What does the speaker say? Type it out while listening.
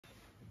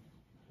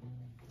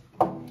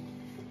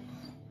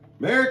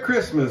Merry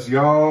Christmas,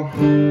 y'all.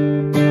 Had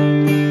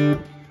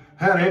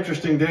an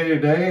interesting day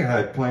today. I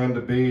had planned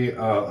to be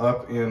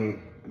up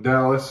in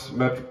Dallas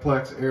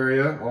Metroplex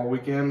area all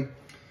weekend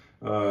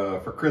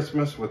for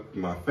Christmas with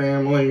my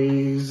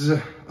families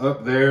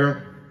up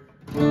there.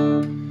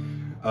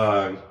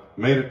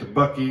 Made it to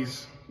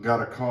Buc-ee's,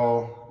 got a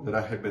call that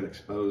I had been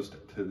exposed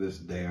to this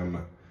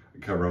damn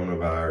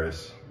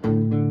coronavirus.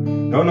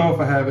 Don't know if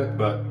I have it,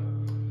 but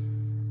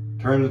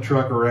turned the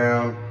truck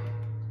around,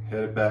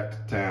 headed back to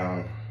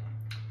town.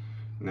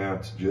 Now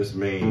it's just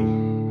me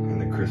and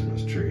the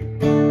Christmas tree.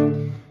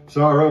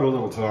 So I wrote a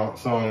little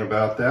song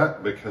about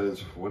that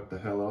because what the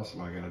hell else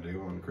am I gonna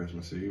do on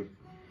Christmas Eve?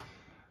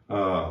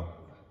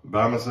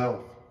 By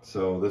myself.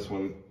 So this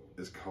one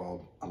is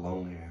called A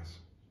Lonely Ass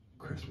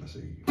Christmas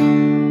Eve.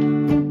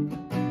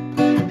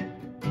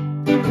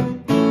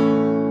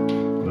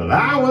 Well,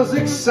 I was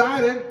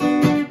excited,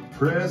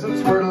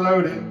 presents were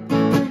loaded,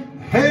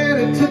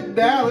 headed to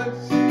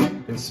Dallas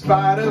in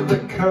spite of the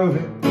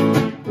COVID.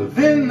 But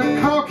then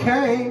the call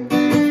came,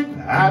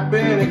 I'd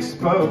been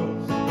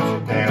exposed,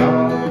 and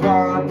all of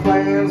our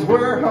plans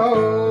were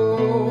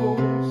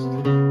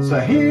host. So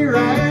here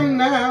I am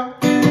now,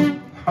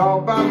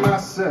 all by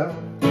myself,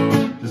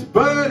 just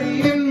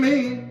Buddy and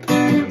me,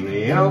 and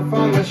the elf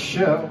on the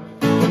shelf.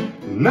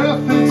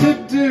 Nothing to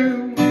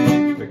do,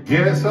 I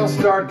guess I'll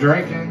start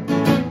drinking.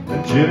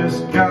 I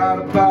just got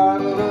a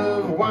bottle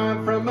of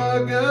wine from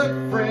a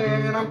good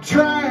friend. I'm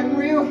trying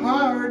real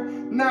hard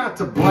not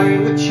to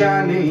blame the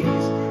Chinese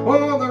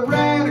or the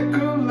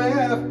radical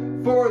left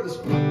for this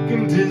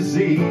fucking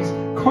disease.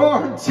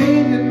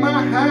 Quarantined in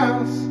my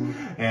house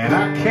and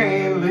I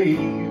can't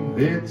leave.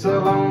 It's a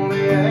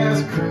lonely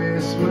ass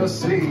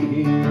Christmas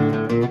Eve.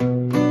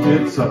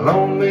 It's a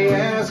lonely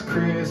ass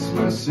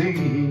Christmas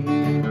Eve.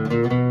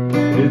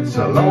 It's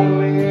a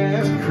lonely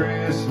ass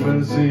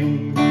Christmas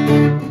Eve.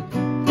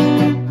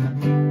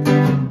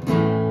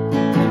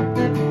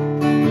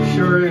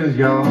 Sure is,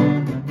 y'all.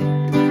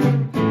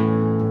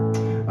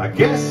 I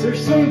guess there's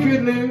some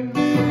good news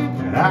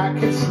that I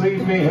can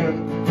sleep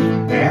in,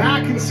 and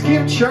I can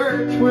skip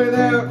church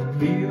without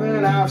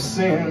feeling I've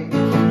sinned.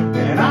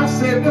 And I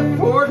saved a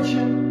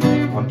fortune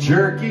on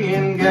jerky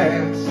and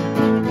gas,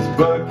 'cause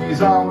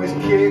Buc-ee's always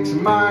kicks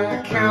my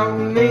account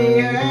in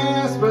the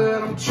ass.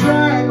 But I'm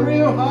trying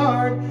real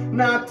hard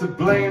not to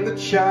blame the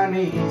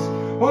Chinese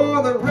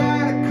or the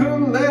radical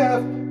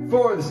left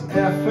for this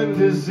effing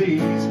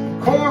disease.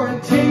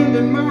 Quarantined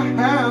in my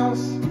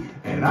house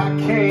and I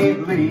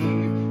can't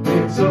leave.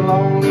 It's a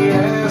lonely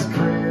ass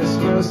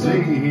Christmas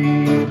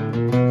Eve.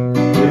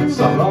 It's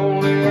a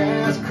lonely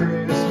ass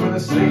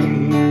Christmas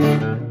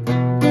Eve.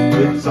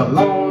 It's a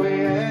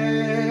lonely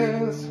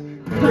ass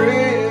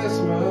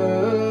Christmas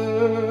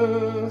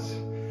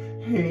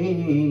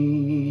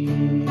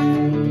Eve.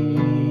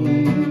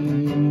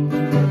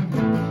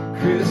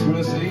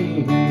 Christmas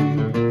Eve.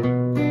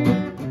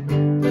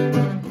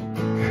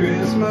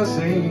 Christmas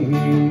Eve.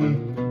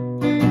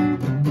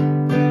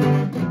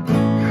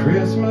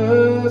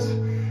 Christmas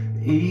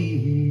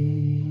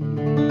Eve.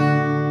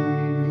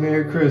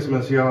 Merry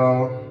Christmas,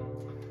 y'all.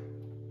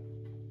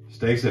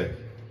 Stay safe.